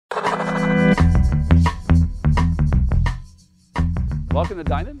Welcome to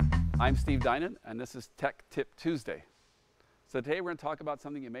Dinan. I'm Steve Dinan, and this is Tech Tip Tuesday. So today we're going to talk about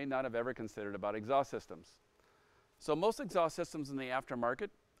something you may not have ever considered about exhaust systems. So most exhaust systems in the aftermarket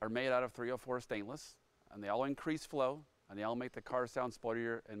are made out of 304 stainless, and they all increase flow, and they all make the car sound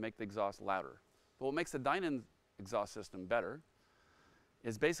sportier and make the exhaust louder. But what makes the Dinan exhaust system better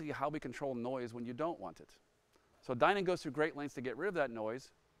is basically how we control noise when you don't want it. So Dinan goes through great lengths to get rid of that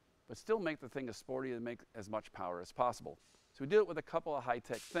noise, but still make the thing as sporty and make as much power as possible. So we do it with a couple of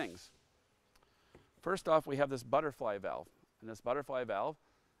high-tech things. First off, we have this butterfly valve. And this butterfly valve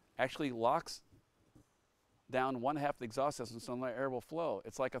actually locks down one half of the exhaust system so no air will flow.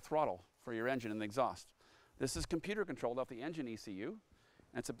 It's like a throttle for your engine and the exhaust. This is computer controlled off the engine ECU.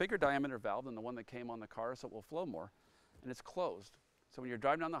 And it's a bigger diameter valve than the one that came on the car, so it will flow more. And it's closed. So when you're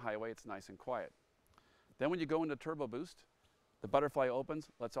driving down the highway, it's nice and quiet. Then when you go into turbo boost, the butterfly opens,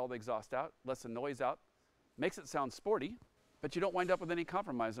 lets all the exhaust out, lets the noise out, makes it sound sporty, but you don't wind up with any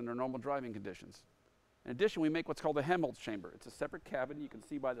compromise under normal driving conditions. In addition, we make what's called a Hamilton chamber. It's a separate cavity. You can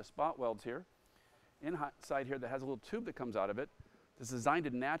see by the spot welds here. Inside here that has a little tube that comes out of it. It's designed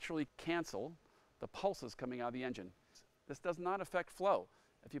to naturally cancel the pulses coming out of the engine. This does not affect flow.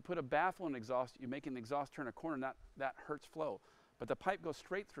 If you put a baffle in exhaust, you're making the exhaust turn a corner, and that hurts flow. But the pipe goes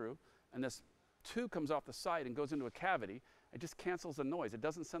straight through, and this tube comes off the side and goes into a cavity. It just cancels the noise. It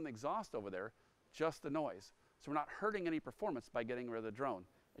doesn't send the exhaust over there, just the noise. So we're not hurting any performance by getting rid of the drone.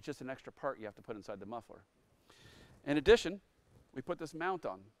 It's just an extra part you have to put inside the muffler. In addition, we put this mount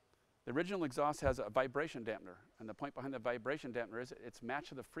on. The original exhaust has a vibration dampener, and the point behind the vibration dampener is it's matched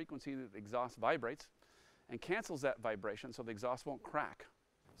to the frequency that the exhaust vibrates and cancels that vibration so the exhaust won't crack.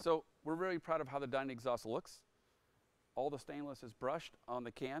 So we're really proud of how the Dinan exhaust looks. All the stainless is brushed on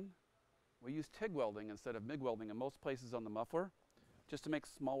the can. We use TIG welding instead of MIG welding in most places on the muffler, just to make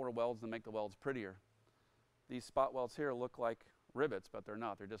smaller welds and make the welds prettier. These spot welds here look like rivets, but they're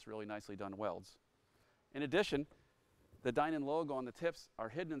not. They're just really nicely done welds. In addition, the Dinan logo on the tips are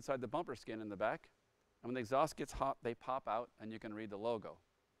hidden inside the bumper skin in the back. And when the exhaust gets hot, they pop out and you can read the logo.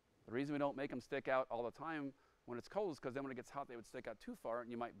 The reason we don't make them stick out all the time when it's cold is because then when it gets hot, they would stick out too far and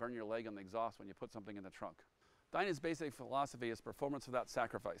you might burn your leg on the exhaust when you put something in the trunk. Dinan's basic philosophy is performance without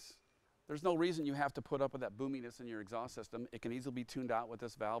sacrifice. There's no reason you have to put up with that boominess in your exhaust system. It can easily be tuned out with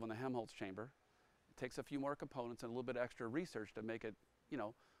this valve and the Hamilton chamber. It takes a few more components and a little bit extra research to make it,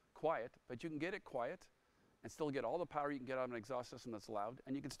 quiet, but you can get it quiet and still get all the power you can get out of an exhaust system that's loud,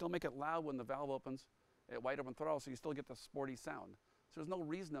 and you can still make it loud when the valve opens at wide open throttle, so you still get the sporty sound. So there's no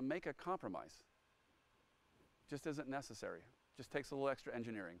reason to make a compromise. It just isn't necessary. It just takes a little extra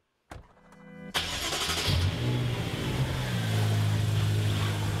engineering.